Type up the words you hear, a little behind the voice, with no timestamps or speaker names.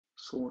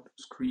short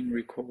screen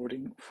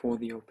recording for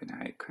the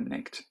OpenAI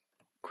Connect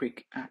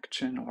quick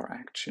action or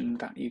action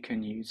that you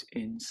can use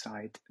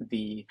inside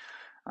the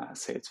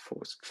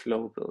Salesforce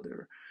Flow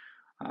Builder.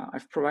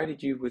 I've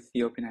provided you with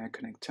the OpenAI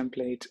Connect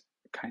template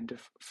kind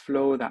of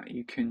flow that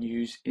you can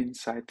use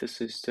inside the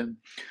system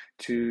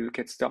to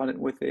get started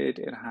with it.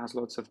 It has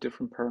lots of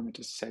different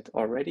parameters set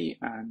already,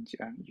 and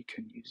you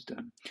can use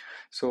them.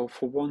 So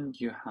for one,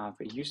 you have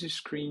a user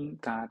screen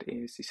that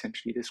is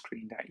essentially the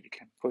screen that you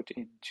can put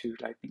into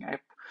Lightning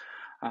app,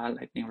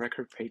 Lightning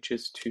record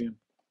pages to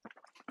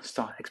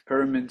start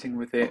experimenting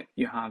with it.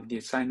 You have the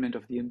assignment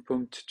of the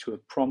input to a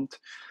prompt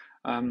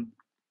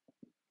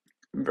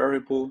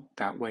variable.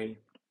 That way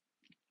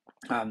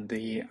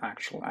the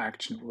actual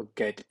action will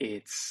get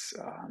its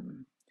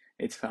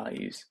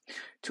values.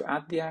 To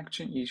add the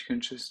action, you can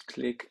just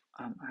click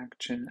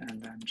action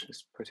and then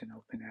just put in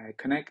OpenAI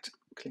Connect,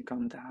 click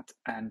on that,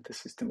 and the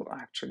system will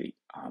actually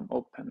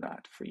open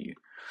that for you.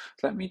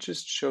 So let me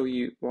just show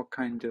you what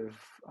kind of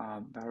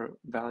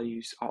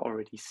values are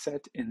already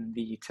set in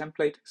the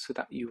template so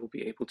that you will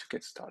be able to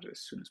get started as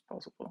soon as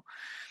possible.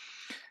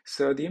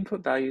 So the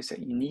input values that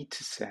you need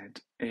to set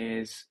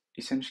is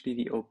essentially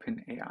the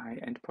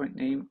OpenAI endpoint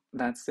name.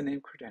 That's the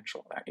name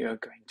credential that you're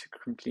going to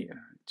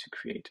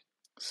create,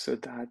 so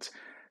that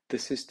the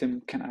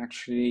system can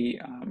actually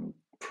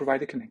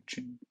provide a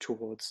connection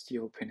towards the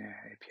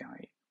OpenAI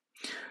API.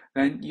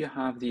 Then you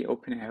have the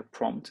OpenAI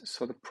prompt.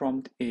 So the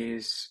prompt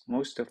is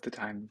most of the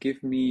time,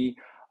 give me,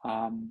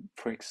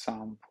 for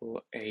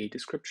example, a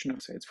description of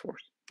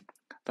Salesforce.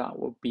 That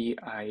will be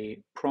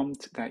a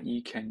prompt that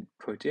you can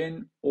put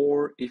in,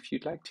 or if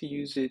you'd like to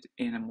use it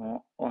in a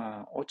more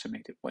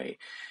automated way,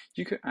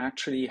 you could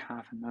actually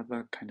have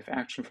another kind of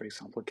action, for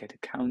example, get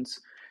accounts,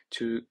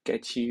 to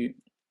get you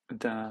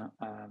the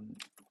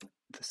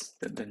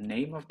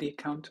name of the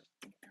account,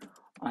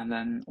 and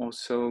then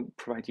also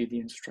provide you the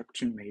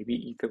instruction. Maybe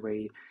either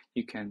way,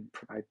 you can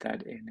provide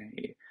that in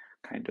a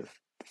kind of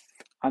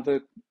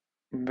other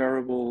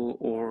variable,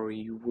 or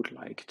you would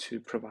like to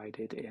provide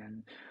it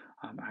in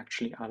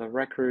actually other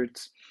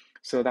records.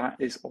 So that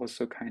is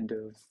also kind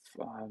of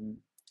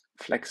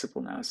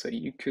flexible now. So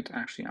you could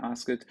actually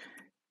ask it,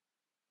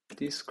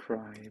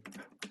 describe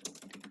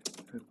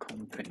the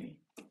company.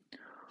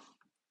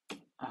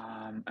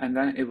 And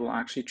then it will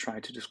actually try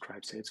to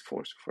describe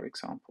Salesforce, for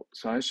example.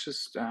 So let's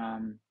just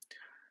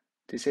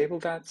disable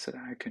that so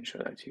that I can show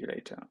that to you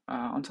later.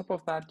 On top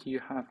of that, you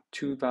have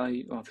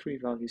three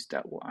values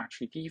that will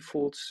actually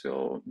default.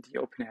 So the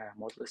OpenAI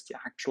model is the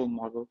actual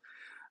model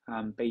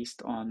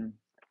based on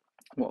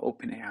what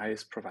OpenAI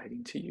is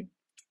providing to you.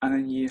 And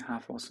then you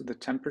have also the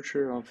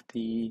temperature of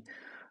the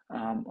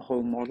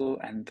whole model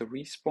and the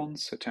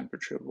response. So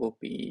temperature will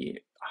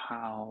be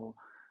how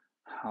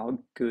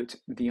good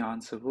the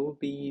answer will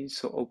be.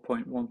 So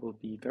 0.1 will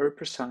be very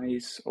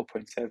precise,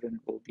 0.7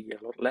 will be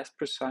a lot less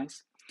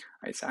precise.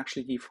 It's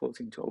actually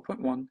defaulting to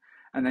 0.1,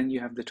 and then you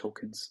have the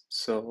tokens.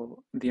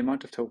 So the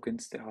amount of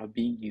tokens that are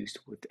being used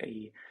with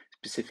a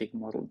specific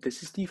model.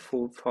 This is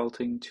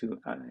defaulting to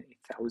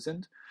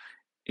 1,000.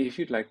 If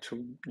you'd like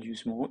to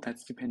use more,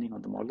 that's depending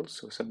on the model.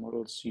 So some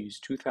models use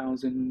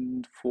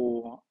 2,000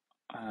 for,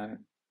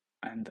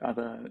 and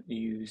other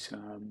use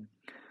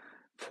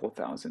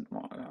 4,000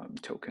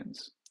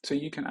 tokens. So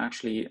you can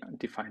actually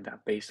define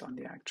that based on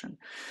the action.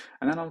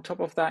 And then on top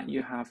of that,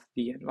 you have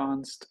the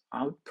advanced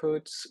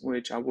outputs,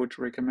 which I would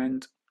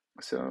recommend.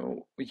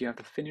 So you have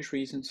the finish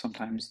reason.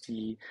 Sometimes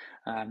the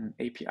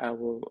API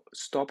will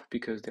stop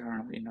because there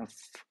are not enough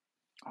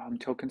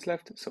tokens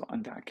left. So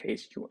in that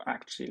case, you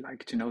actually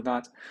like to know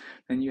that.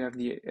 Then you have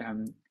the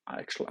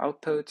actual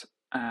output,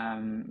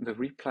 the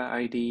reply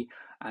ID,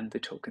 and the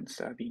tokens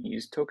that are being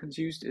used. Tokens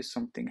used is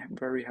something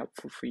very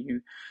helpful for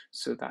you,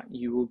 so that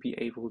you will be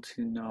able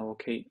to know,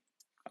 okay,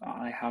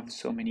 I have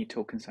so many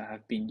tokens that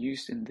have been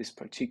used in this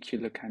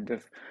particular kind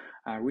of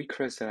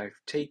request that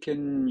I've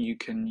taken. You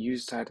can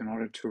use that in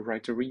order to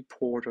write a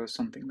report or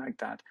something like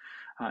that,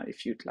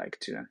 if you'd like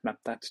to map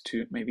that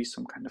to maybe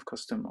some kind of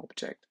custom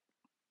object.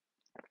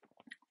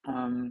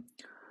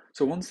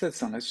 So once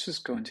that's done, let's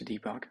just go into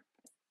debug,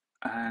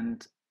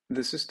 and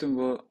the system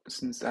will,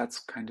 since that's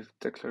kind of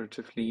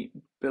declaratively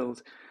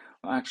built,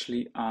 will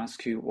actually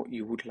ask you what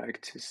you would like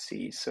to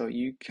see. So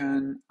you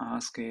can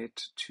ask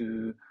it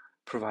to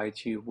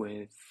provide you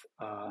with,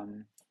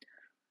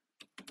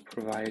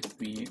 provide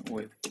me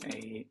with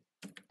a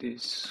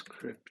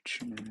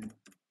description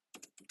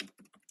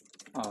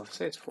of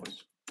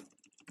Salesforce.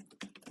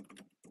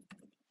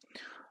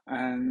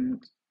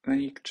 And then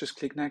you just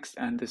click next,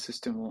 and the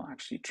system will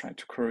actually try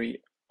to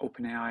query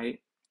OpenAI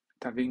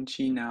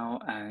DaVinci now,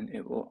 and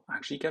it will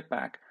actually get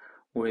back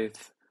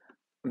with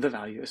the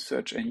value as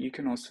such. And you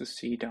can also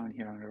see down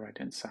here on the right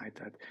hand side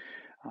that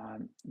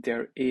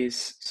there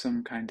is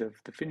some kind of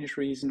the finish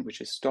reason,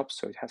 which is stop,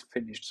 so it has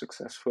finished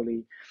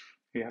successfully.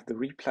 You have the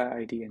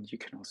reply ID, and you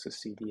can also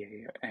see the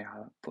AI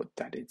output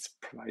that it's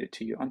provided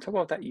to you. On top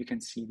of that, you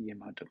can see the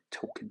amount of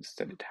tokens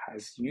that it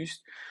has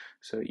used,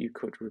 so you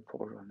could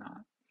report on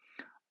that.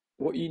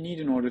 What you need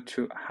in order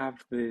to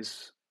have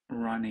this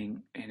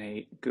running in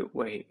a good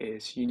way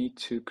is you need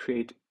to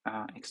create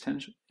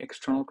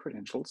external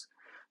credentials.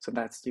 So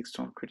that's the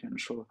external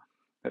credential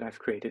that I've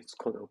created. It's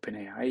called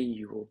OpenAI.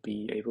 You will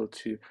be able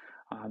to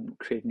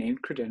create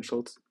named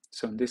credentials.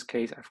 So in this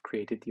case, I've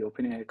created the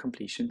OpenAI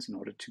completions in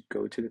order to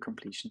go to the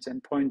completions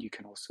endpoint. You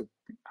can also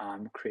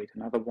create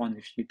another one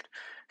if you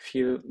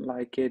feel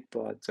like it,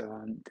 but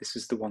this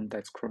is the one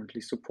that's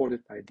currently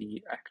supported by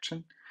the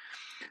action.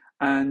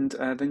 And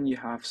then you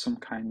have some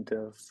kind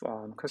of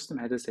custom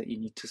headers that you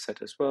need to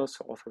set as well.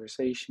 So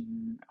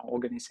authorization,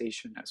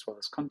 organization, as well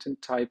as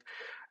content type.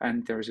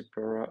 And there is a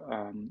Blur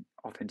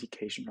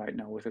authentication right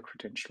now with a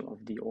credential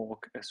of the org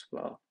as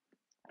well.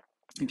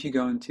 If you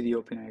go into the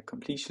OpenAI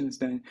completions,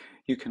 then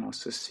you can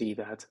also see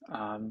that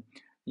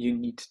you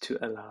need to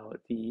allow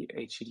the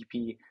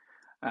HTTP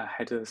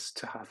headers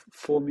to have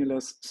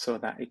formulas so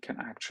that it can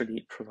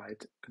actually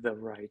provide the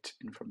right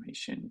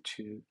information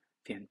to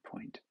the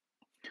endpoint.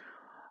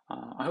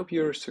 I hope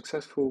you're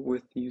successful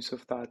with the use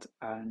of that,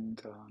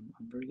 and I'm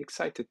very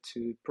excited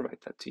to provide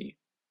that to you.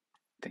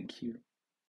 Thank you.